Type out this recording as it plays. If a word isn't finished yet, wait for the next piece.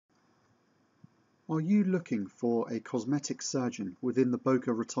Are you looking for a cosmetic surgeon within the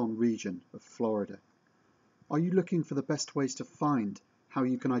Boca Raton region of Florida? Are you looking for the best ways to find how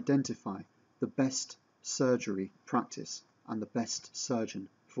you can identify the best surgery practice and the best surgeon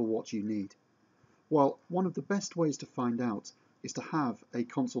for what you need? Well, one of the best ways to find out is to have a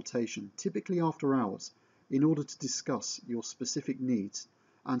consultation, typically after hours, in order to discuss your specific needs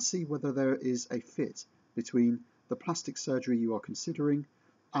and see whether there is a fit between the plastic surgery you are considering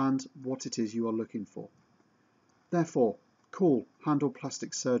and what it is you are looking for. Therefore, call Handal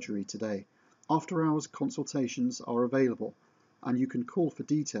Plastic Surgery today. After-hours consultations are available, and you can call for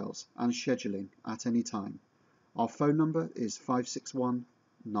details and scheduling at any time. Our phone number is 561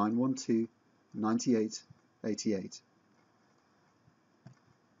 912 9888.